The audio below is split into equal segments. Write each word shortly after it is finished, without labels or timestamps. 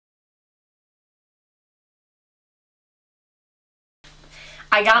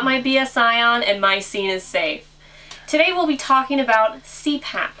I got my BSI on and my scene is safe. Today we'll be talking about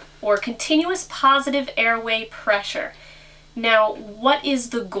CPAP, or continuous positive airway pressure. Now, what is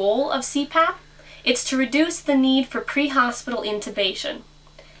the goal of CPAP? It's to reduce the need for pre-hospital intubation.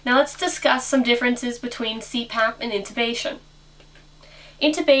 Now let's discuss some differences between CPAP and intubation.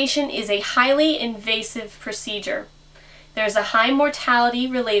 Intubation is a highly invasive procedure. There's a high mortality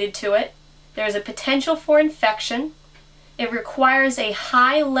related to it. There's a potential for infection. It requires a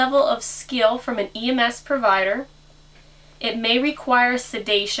high level of skill from an EMS provider. It may require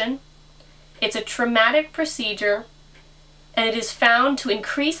sedation. It's a traumatic procedure, and it is found to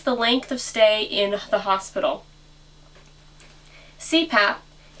increase the length of stay in the hospital. CPAP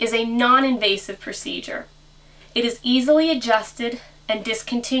is a non-invasive procedure. It is easily adjusted and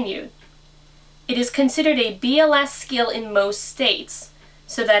discontinued. It is considered a BLS skill in most states,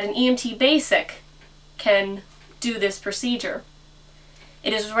 so that an EMT basic can do this procedure.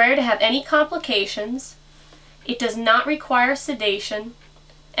 It is rare to have any complications, it does not require sedation,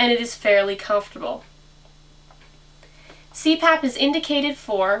 and it is fairly comfortable. CPAP is indicated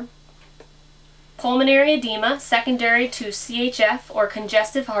for pulmonary edema secondary to CHF or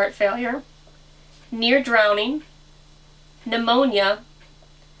congestive heart failure, near drowning, pneumonia,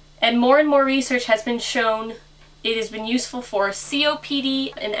 and more research has been shown it has been useful for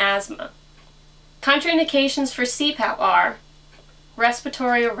COPD and asthma. Contraindications for CPAP are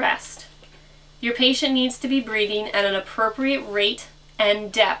respiratory arrest. Your patient needs to be breathing at an appropriate rate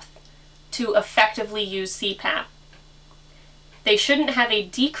and depth to effectively use CPAP. They shouldn't have a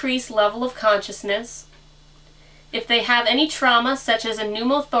decreased level of consciousness. If they have any trauma such as a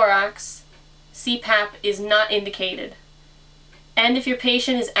pneumothorax, CPAP is not indicated. And if your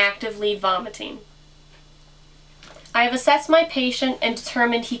patient is actively vomiting. I have assessed my patient and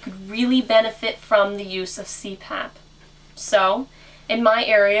determined he could really benefit from the use of CPAP. So, in my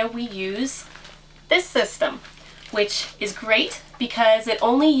area we use this system, which is great because it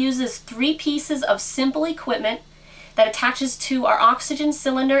only uses 3 pieces of simple equipment that attaches to our oxygen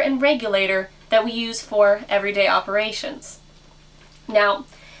cylinder and regulator that we use for everyday operations. Now,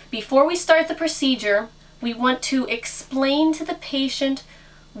 before we start the procedure, we want to explain to the patient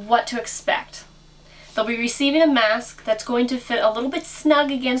what to expect. They'll be receiving a mask that's going to fit a little bit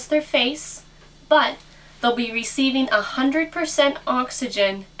snug against their face, but they'll be receiving 100%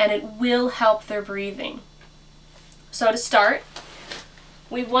 oxygen and it will help their breathing. So to start,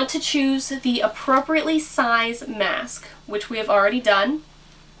 we want to choose the appropriately sized mask, which we have already done.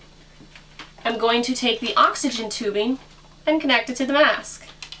 I'm going to take the oxygen tubing and connect it to the mask.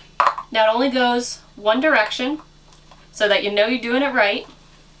 Now it only goes one direction, so that you know you're doing it right.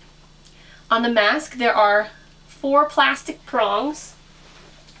 On the mask there are 4 plastic prongs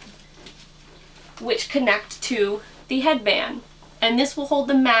which connect to the headband, and this will hold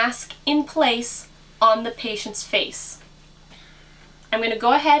the mask in place on the patient's face. I'm going to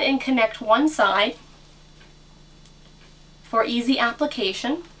go ahead and connect one side for easy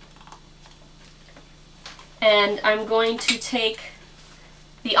application, and I'm going to take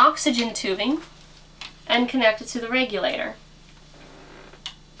the oxygen tubing and connect it to the regulator.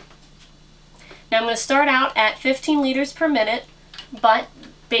 Now I'm going to start out at 15 liters per minute, but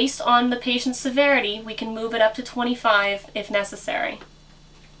based on the patient's severity, we can move it up to 25 if necessary.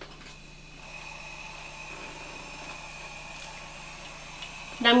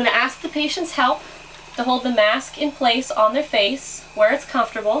 Now I'm going to ask the patient's help to hold the mask in place on their face where it's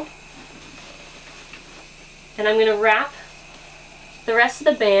comfortable. And I'm going to wrap the rest of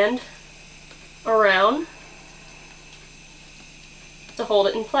the band around to hold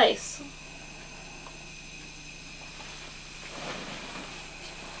it in place.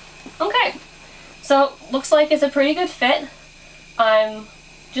 Okay, so looks like it's a pretty good fit. I'm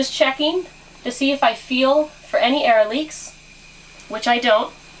just checking to see if I feel for any air leaks, which I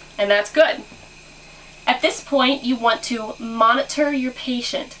don't, and that's good. At this point, you want to monitor your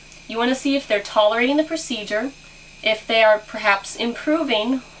patient. You want to see if they're tolerating the procedure, if they are perhaps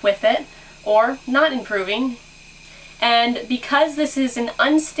improving with it, or not improving. And because this is an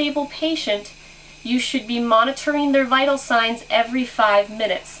unstable patient, you should be monitoring their vital signs every 5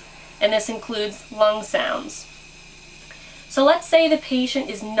 minutes, and this includes lung sounds. So let's say the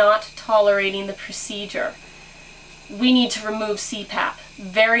patient is not tolerating the procedure. We need to remove CPAP.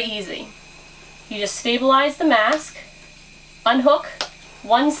 Very easy. You just stabilize the mask, unhook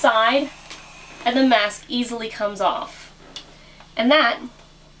one side, and the mask easily comes off. And that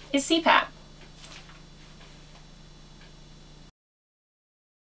is CPAP.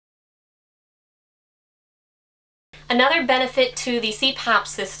 Another benefit to the CPAP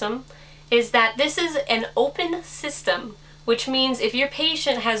system is that this is an open system, which means if your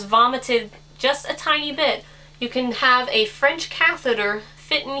patient has vomited just a tiny bit, you can have a French catheter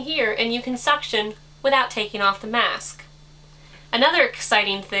fit in here and you can suction without taking off the mask. Another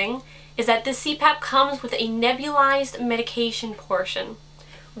exciting thing is that this CPAP comes with a nebulized medication portion,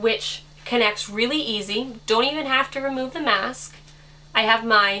 which connects really easy. Don't even have to remove the mask. I have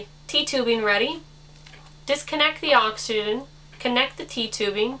my T-tubing ready. Disconnect the oxygen, connect the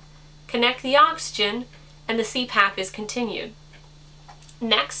T-tubing, connect the oxygen, and the CPAP is continued.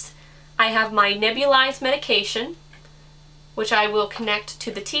 Next, I have my nebulized medication, which I will connect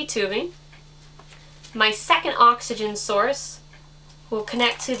to the T-tubing. My second oxygen source will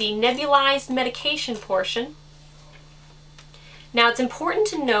connect to the nebulized medication portion. Now it's important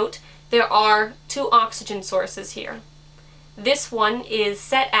to note there are two oxygen sources here. This one is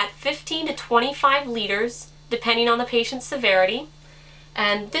set at 15 to 25 liters, depending on the patient's severity,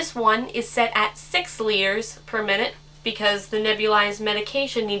 and this one is set at 6 liters per minute because the nebulized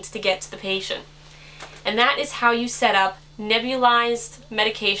medication needs to get to the patient. And that is how you set up nebulized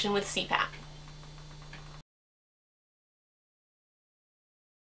medication with CPAP.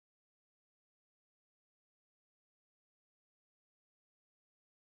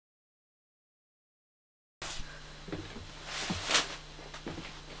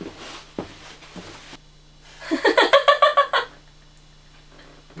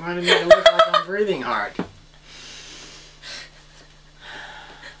 Wanted me to look like I'm breathing hard.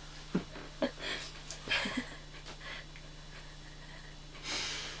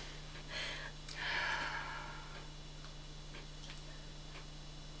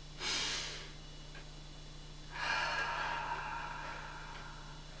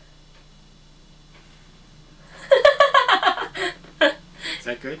 Is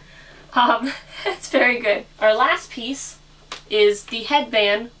that good? It's very good. Our last piece is the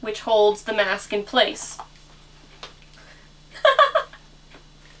headband, which holds the mask in place.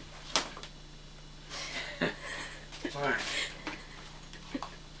 Why?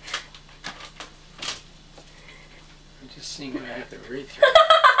 I'm just seeing what I have to read through.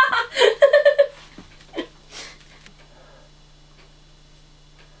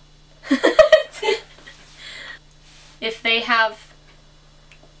 If they have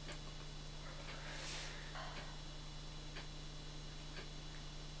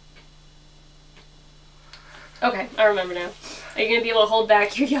Okay, I remember now. Are you going to be able to hold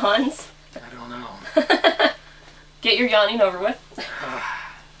back your yawns? I don't know. Get your yawning over with.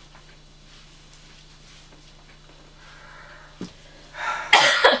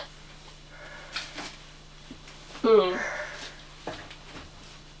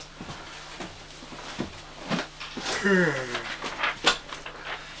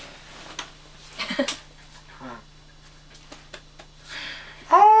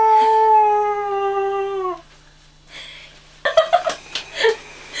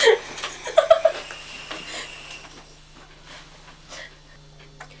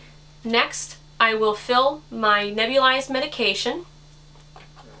 Next, I will fill my nebulized medication,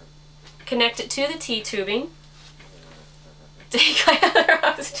 connect it to the T-tubing, take my other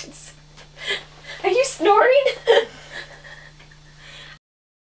oxygen. Are you snoring?